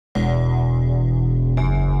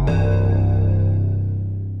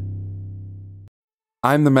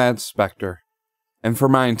I'm the Mad Spektre, and for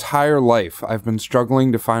my entire life I've been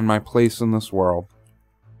struggling to find my place in this world.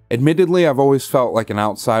 Admittedly, I've always felt like an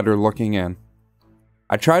outsider looking in.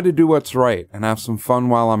 I try to do what's right and have some fun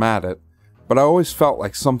while I'm at it, but I always felt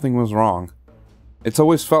like something was wrong. It's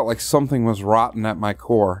always felt like something was rotten at my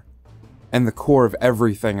core, and the core of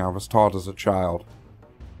everything I was taught as a child.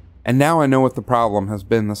 And now I know what the problem has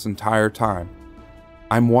been this entire time.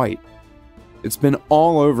 I'm white. It's been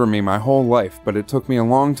all over me my whole life, but it took me a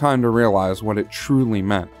long time to realize what it truly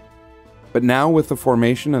meant. But now with the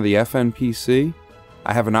formation of the FNPC,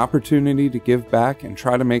 I have an opportunity to give back and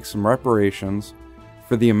try to make some reparations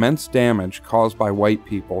for the immense damage caused by white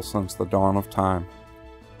people since the dawn of time.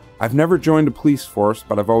 I've never joined a police force,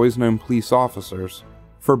 but I've always known police officers,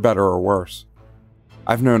 for better or worse.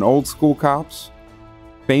 I've known old school cops,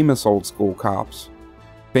 famous old school cops,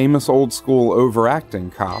 famous old school overacting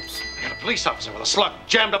cops. You're a police officer with a slug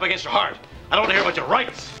jammed up against your heart. I don't want to hear about your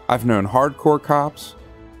rights. I've known hardcore cops,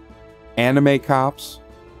 anime cops,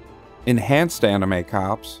 enhanced anime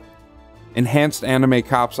cops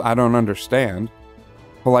I don't understand,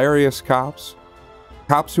 hilarious cops,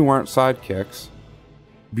 cops who aren't sidekicks,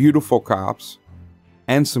 beautiful cops,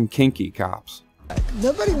 and some kinky cops.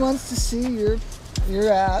 Nobody wants to see your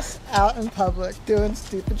ass out in public doing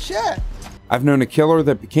stupid shit. I've known a killer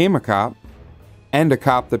that became a cop, and a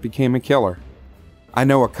cop that became a killer. I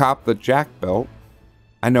know a cop that Jack built.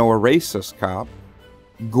 I know a racist cop,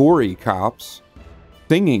 gory cops,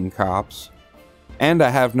 singing cops, and I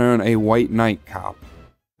have known a white knight cop.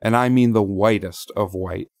 And I mean the whitest of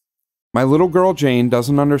white. My little girl Jane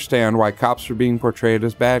doesn't understand why cops are being portrayed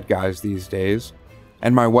as bad guys these days,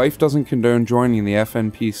 and my wife doesn't condone joining the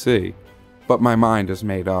FNPC, but my mind is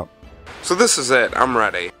made up. So this is it, I'm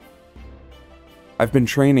ready. I've been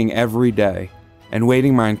training every day, and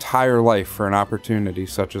waiting my entire life for an opportunity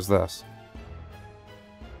such as this.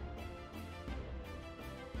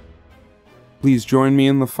 Please join me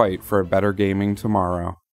in the fight for a better gaming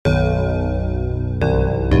tomorrow.